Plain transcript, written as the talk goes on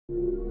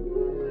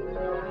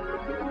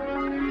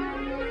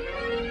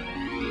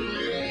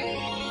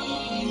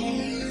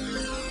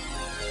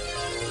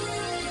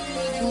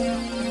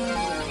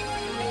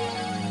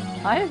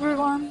Hi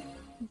everyone!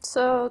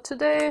 So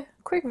today,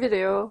 quick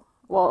video.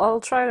 Well, I'll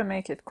try to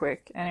make it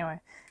quick anyway.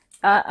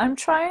 I'm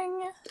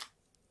trying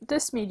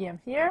this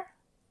medium here,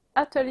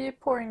 Atelier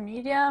pouring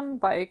medium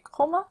by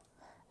Chroma.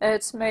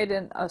 It's made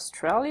in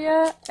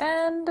Australia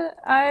and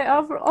I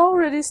have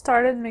already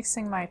started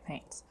mixing my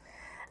paints.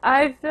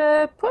 I've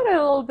put a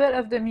little bit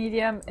of the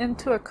medium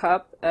into a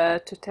cup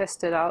to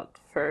test it out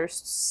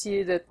first,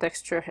 see the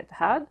texture it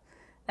had,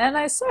 and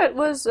I saw it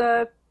was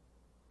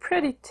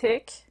pretty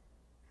thick.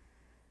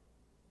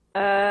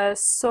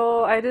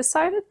 So I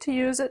decided to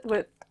use it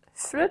with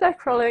Fluid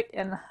Acrylic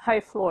and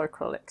high flow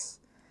acrylics.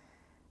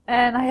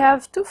 And I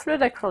have two Fluid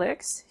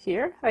Acrylics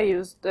here. I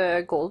used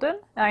the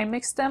golden. I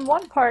mixed them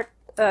 1 part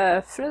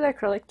Fluid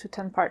Acrylic to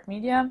 10 part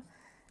medium,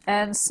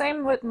 and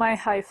same with my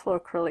high flow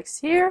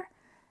acrylics here.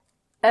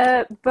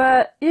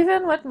 But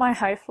even with my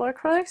high flow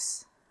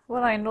acrylics,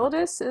 what I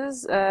notice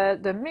is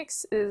the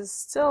mix is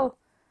still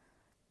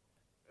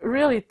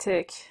really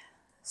thick.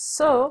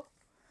 So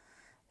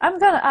I'm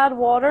gonna add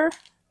water,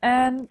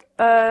 and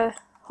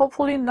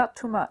hopefully not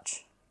too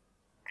much.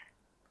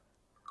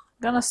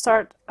 I'm gonna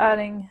start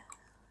adding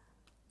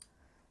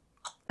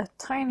a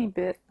tiny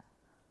bit.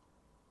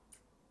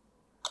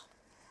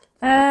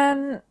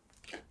 And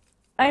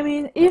I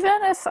mean,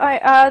 even if I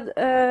add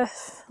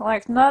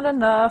like not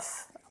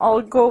enough,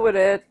 I'll go with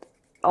it.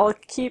 I'll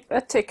keep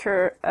a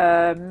thicker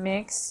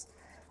mix.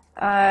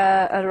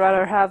 I'd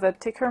rather have a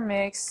thicker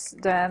mix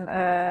than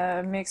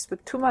a mix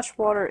with too much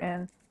water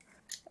in,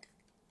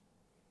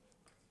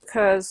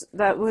 because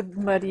that would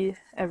muddy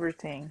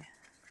everything.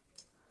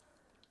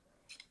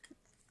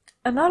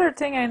 Another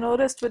thing I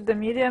noticed with the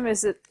medium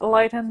is it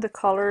lightened the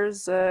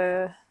colors,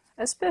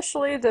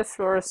 especially the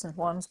fluorescent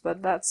ones,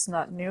 but that's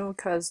not new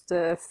because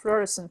the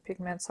fluorescent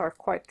pigments are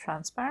quite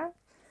transparent.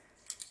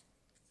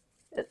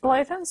 It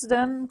lightens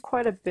them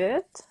quite a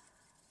bit.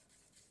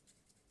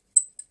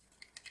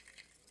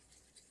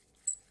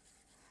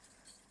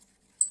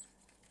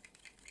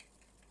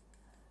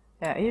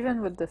 Yeah,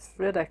 even with the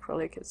fluid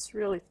acrylic, it's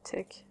really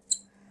thick.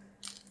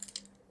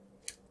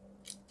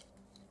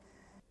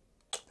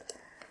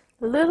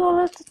 Little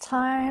at a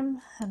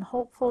time, and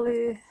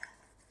hopefully...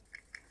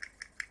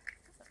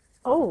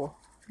 Oh,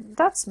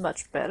 that's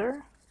much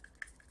better.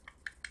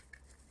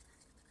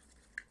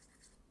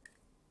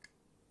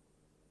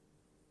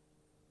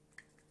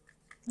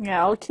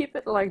 Yeah, I'll keep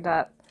it like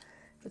that.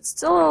 It's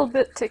still a little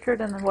bit thicker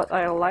than what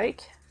I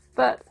like,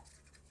 but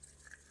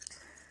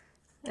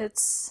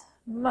it's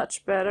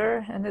much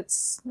better, and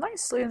it's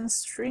nicely and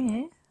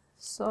stringy,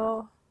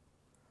 so...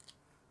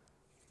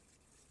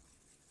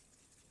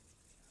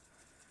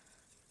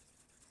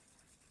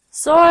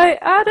 So I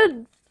added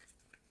a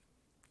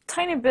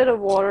tiny bit of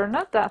water,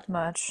 not that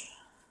much.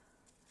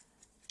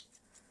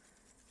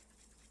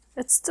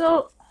 It's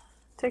still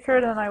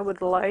thicker than I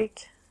would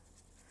like.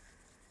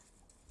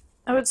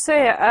 I would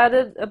say I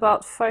added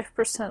about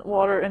 5%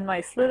 water in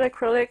my fluid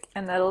acrylic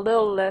and a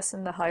little less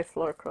in the high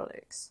flow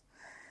acrylics.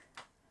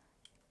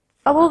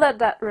 I will let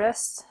that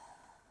rest.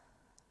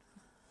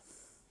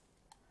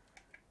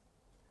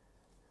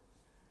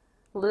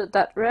 Let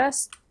that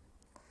rest.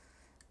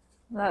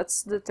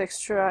 That's the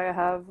texture I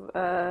have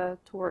to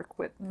work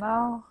with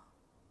now.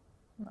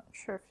 I'm not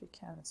sure if you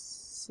can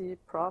see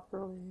it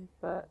properly,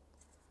 but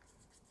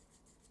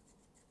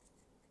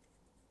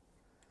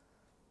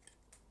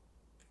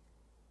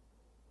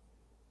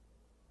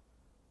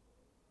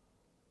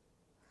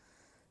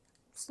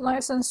it's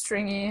nice and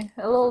stringy,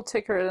 a little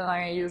thicker than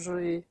I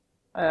usually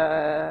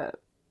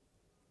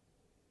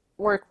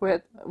work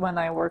with when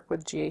I work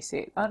with GAC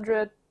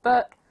 800,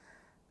 but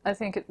I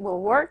think it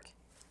will work.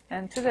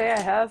 And today I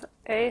have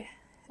a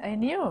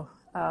new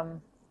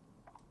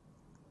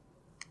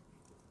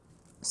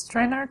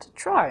strainer to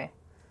try,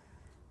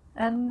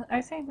 and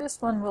I think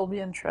this one will be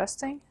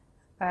interesting,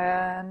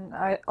 and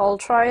I'll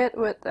try it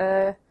with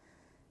a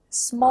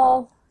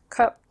small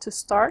cup to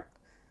start,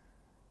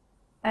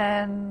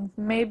 and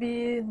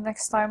maybe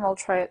next time I'll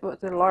try it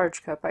with a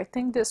large cup. I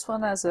think this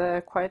one has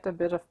quite a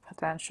bit of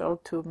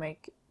potential to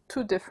make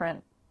two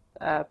different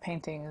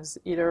paintings,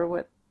 either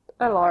with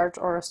a large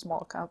or a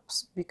small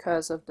cups,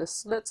 because of the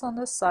slits on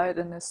the side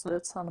and the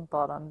slits on the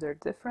bottom. They're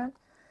different,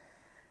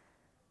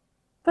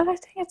 but I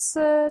think it's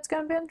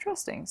gonna be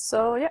interesting.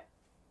 So yeah,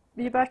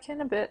 be back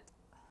in a bit.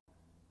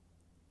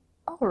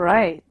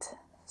 Alright,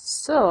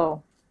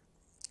 so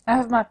I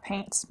have my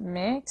paints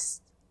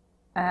mixed,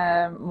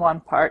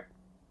 1 part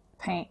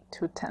paint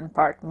to 10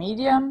 part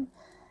medium,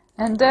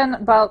 and then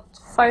about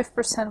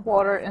 5%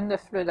 water in the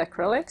fluid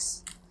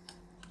acrylics.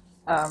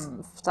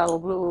 Phtalo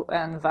Blue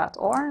and Vat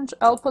Orange.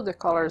 I'll put the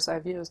colors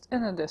I've used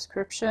in the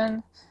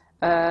description.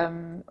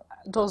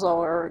 Those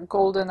are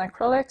golden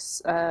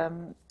acrylics.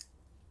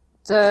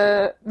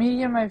 The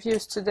medium I've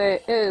used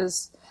today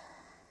is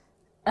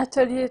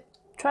Atelier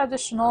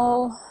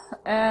Traditional,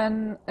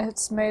 and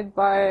it's made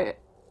by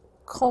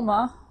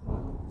Chroma,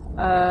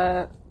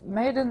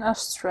 made in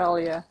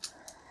Australia.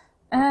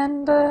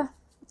 and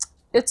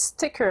it's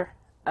thicker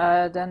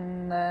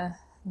than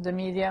the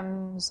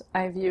mediums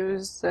I've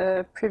used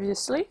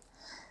previously.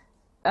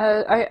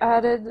 I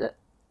added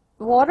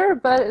water,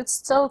 but it's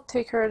still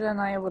thicker than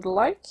I would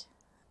like.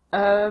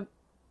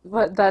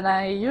 But than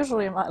I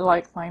usually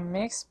like my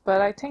mix,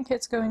 but I think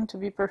it's going to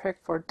be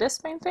perfect for this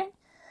painting.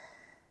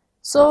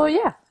 So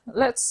yeah,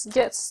 let's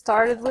get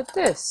started with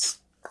this.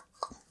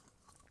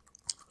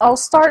 I'll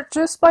start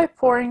just by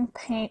pouring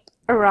paint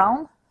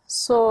around,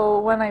 so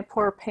when I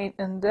pour paint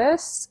in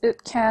this,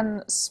 it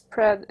can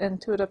spread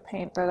into the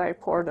paint that I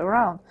poured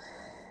around.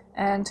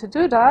 And to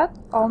do that,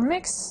 I'll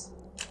mix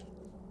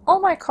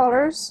all my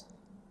colors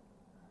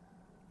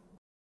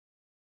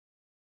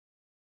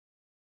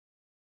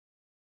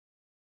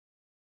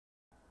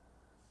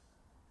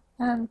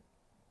and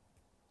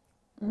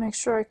make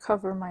sure I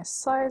cover my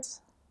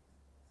sides.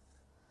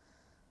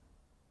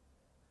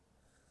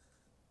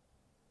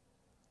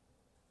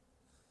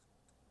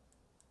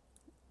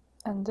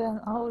 And then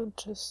I'll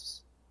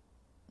just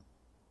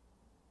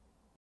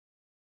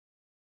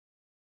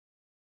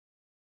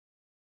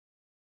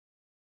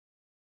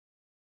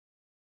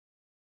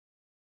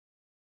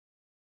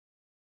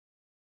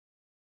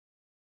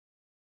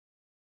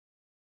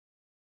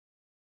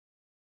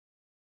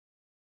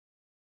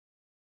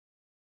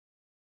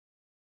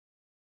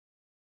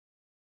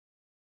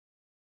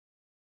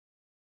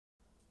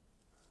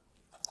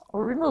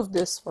I'll remove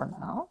this for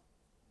now.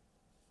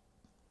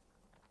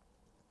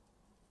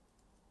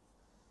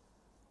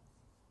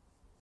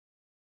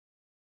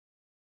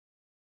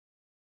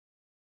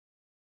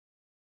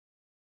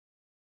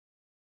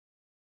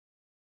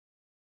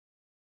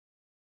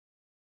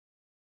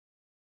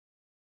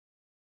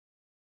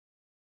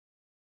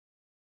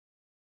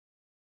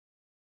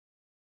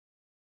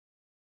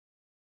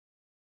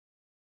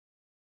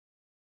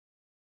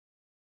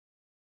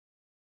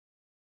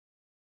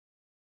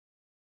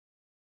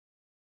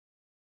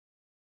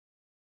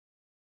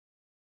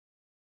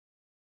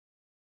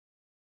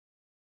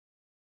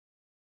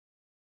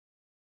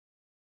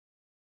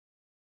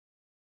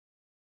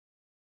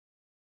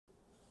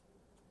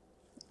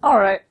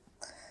 Alright,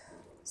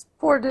 let's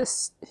pour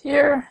this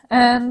here,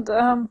 and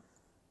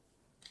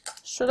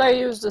should I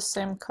use the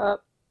same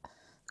cup?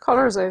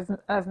 Colors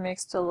I've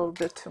mixed a little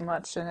bit too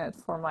much in it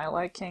for my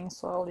liking,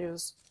 so I'll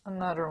use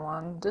another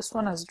one. This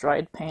one has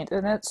dried paint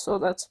in it, so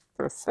that's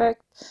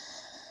perfect.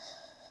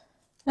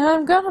 And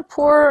I'm gonna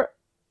pour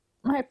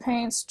my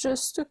paints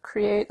just to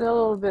create a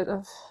little bit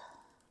of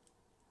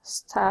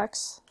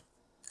stacks,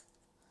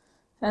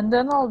 and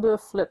then I'll do a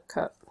flip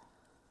cup.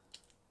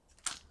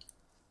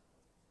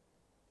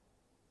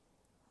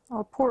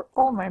 I'll pour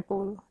all my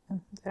blue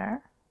in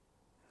there.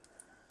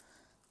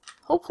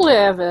 Hopefully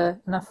I have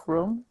enough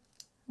room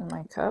in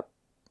my cup.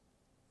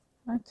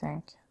 I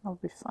think I'll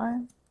be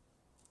fine.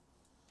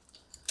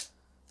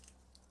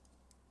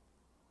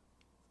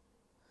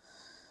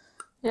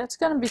 Yeah, it's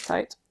gonna be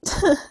tight.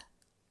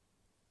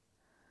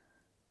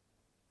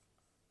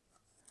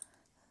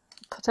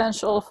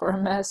 Potential for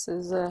a mess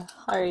is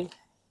high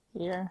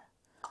here.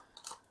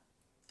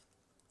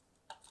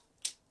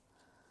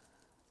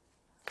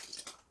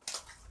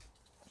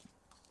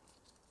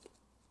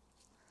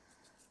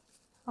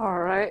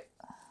 Alright.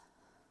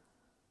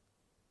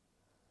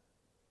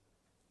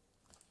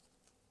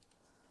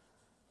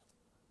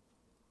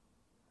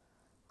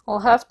 I'll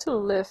have to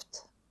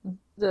lift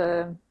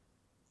the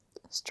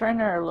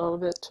strainer a little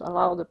bit to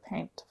allow the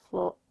paint to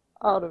flow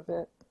out of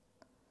it.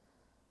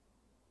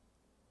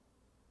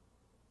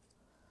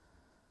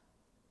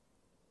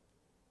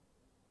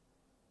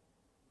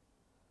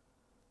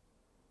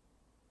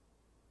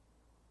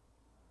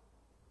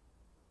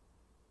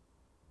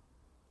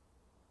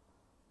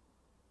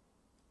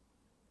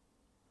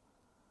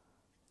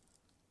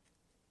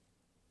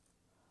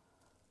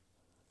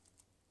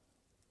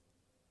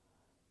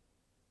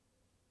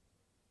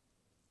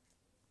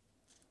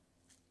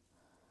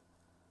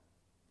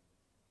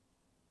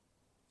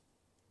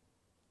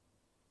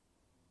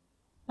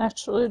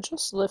 Actually,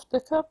 just lift the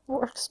cup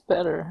works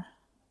better.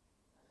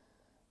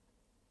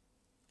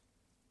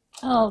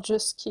 I'll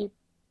just keep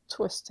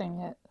twisting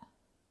it.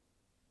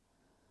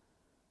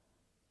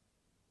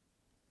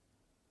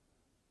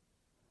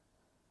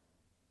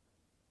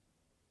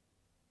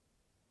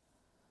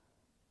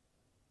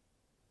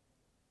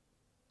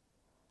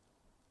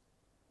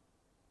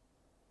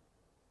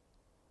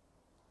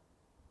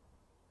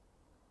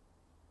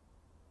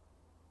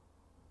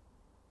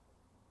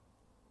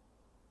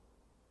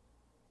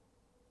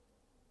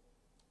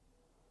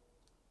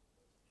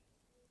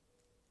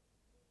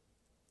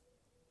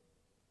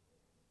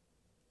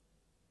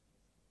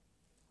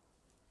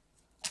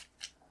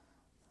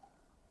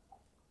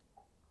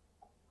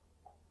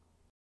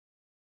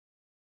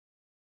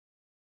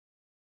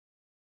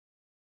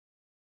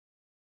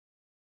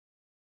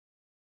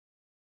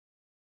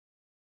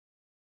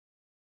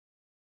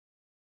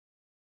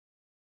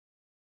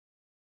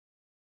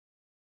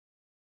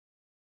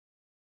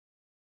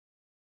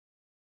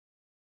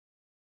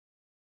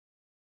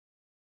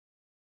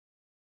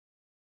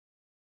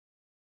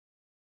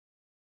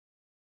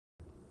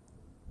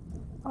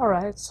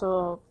 Alright,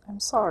 so I'm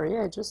sorry,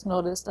 I just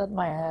noticed that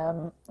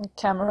my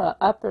camera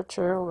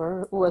aperture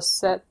was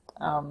set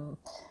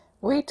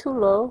way too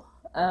low.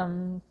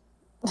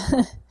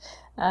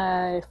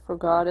 I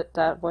forgot it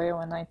that way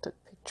when I took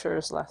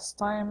pictures last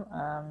time.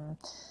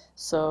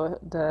 So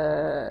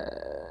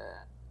the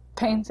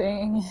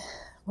painting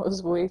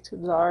was way too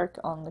dark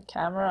on the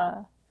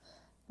camera,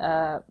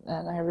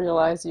 and I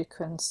realized you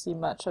couldn't see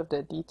much of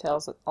the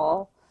details at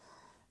all.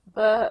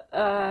 But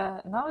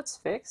now it's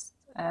fixed,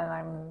 and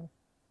I'm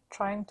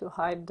trying to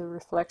hide the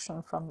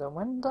reflection from the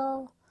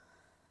window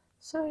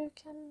so you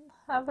can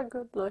have a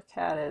good look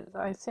at it.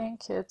 I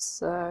think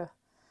it's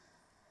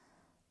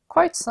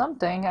quite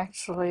something,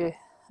 actually.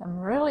 I'm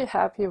really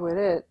happy with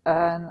it,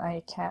 and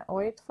I can't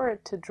wait for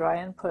it to dry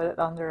and put it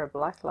under a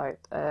black light.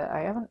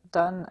 I haven't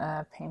done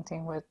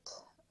painting with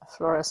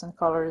fluorescent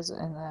colors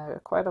in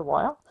quite a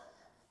while,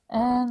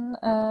 and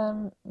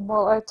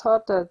well, I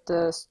thought that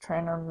the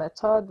strainer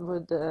method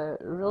would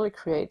really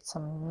create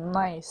some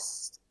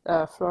nice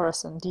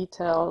fluorescent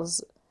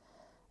details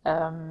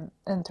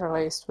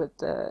interlaced with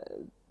the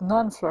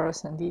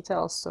non-fluorescent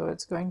details, so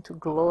it's going to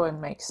glow and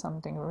make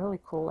something really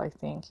cool, I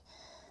think.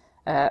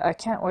 I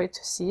can't wait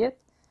to see it.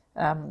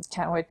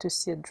 Can't wait to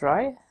see it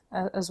dry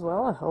as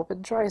well. I hope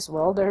it dries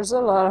well. There's a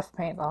lot of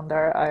paint on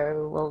there. I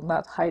will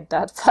not hide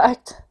that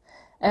fact.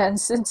 And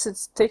since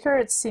it's thicker,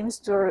 it seems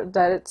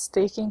that it's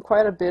taking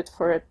quite a bit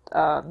for it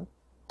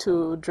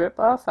to drip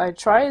off. I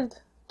tried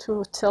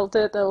to tilt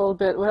it a little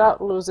bit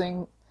without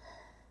losing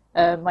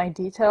my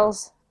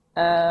details.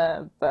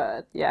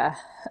 But yeah,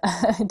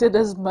 I did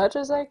as much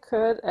as I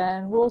could,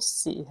 and we'll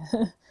see.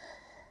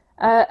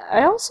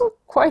 I also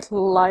quite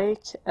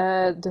like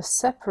the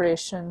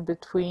separation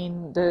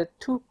between the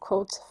two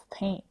coats of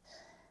paint.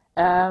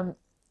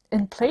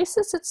 In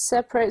places it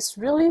separates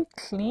really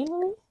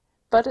cleanly,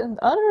 but in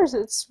others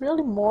it's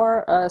really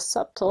more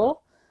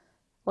subtle,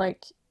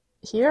 like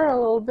here a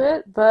little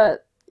bit,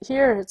 but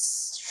here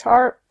it's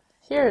sharp,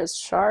 here it's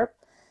sharp.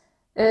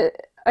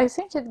 I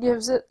think it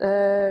gives it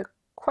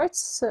quite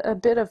a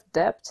bit of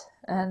depth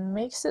and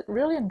makes it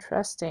really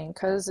interesting,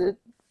 because it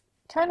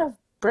kind of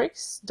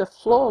breaks the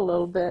flow a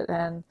little bit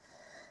and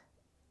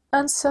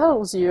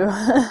unsettles you.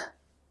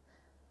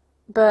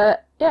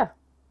 But yeah,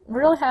 I'm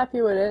really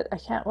happy with it. I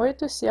can't wait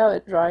to see how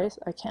it dries.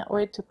 I can't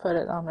wait to put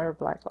it under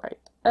black light,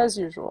 as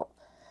usual.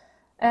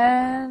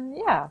 And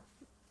yeah,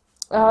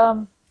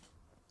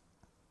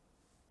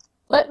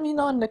 let me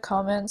know in the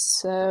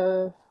comments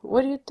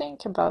what do you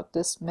think about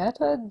this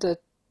method,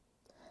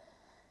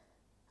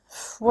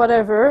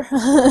 whatever.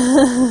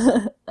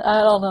 I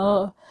don't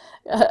know.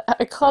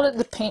 I call it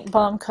the paint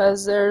bomb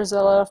because there's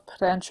a lot of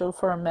potential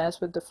for a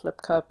mess with the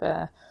flip cup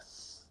and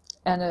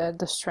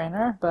the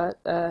strainer,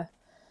 but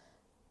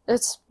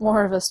it's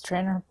more of a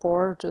strainer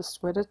pour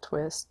just with a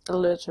twist,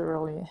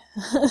 literally.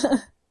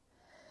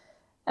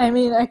 I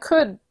mean, I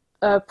could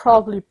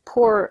probably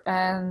pour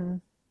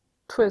and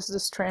twist the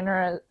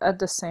strainer at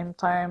the same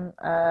time,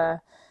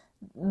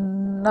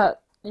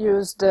 not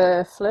use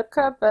the flip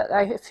cup, but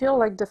I feel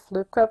like the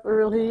flip cup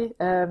really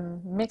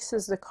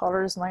mixes the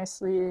colors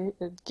nicely.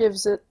 It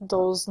gives it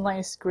those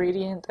nice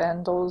gradient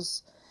and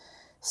those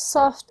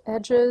soft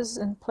edges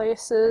in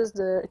places,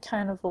 the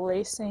kind of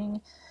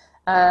lacing.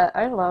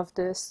 I love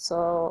this,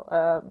 so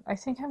I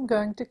think I'm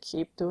going to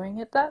keep doing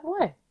it that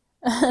way.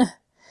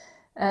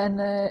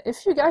 And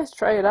if you guys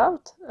try it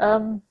out,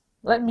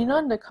 let me know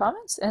in the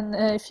comments, and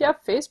if you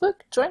have Facebook,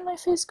 join my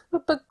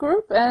Facebook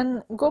group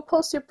and go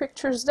post your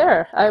pictures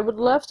there. I would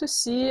love to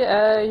see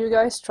you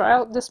guys try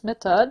out this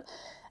method,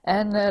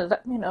 and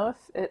let me know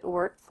if it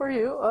worked for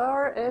you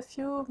or if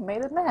you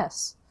made a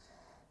mess.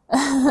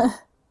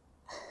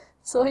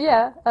 So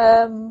yeah,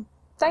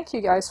 thank you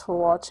guys for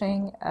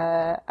watching.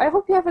 I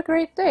hope you have a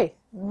great day.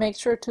 Make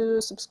sure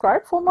to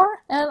subscribe for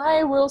more, and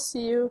I will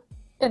see you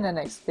in the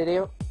next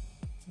video.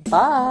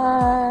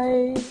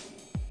 Bye!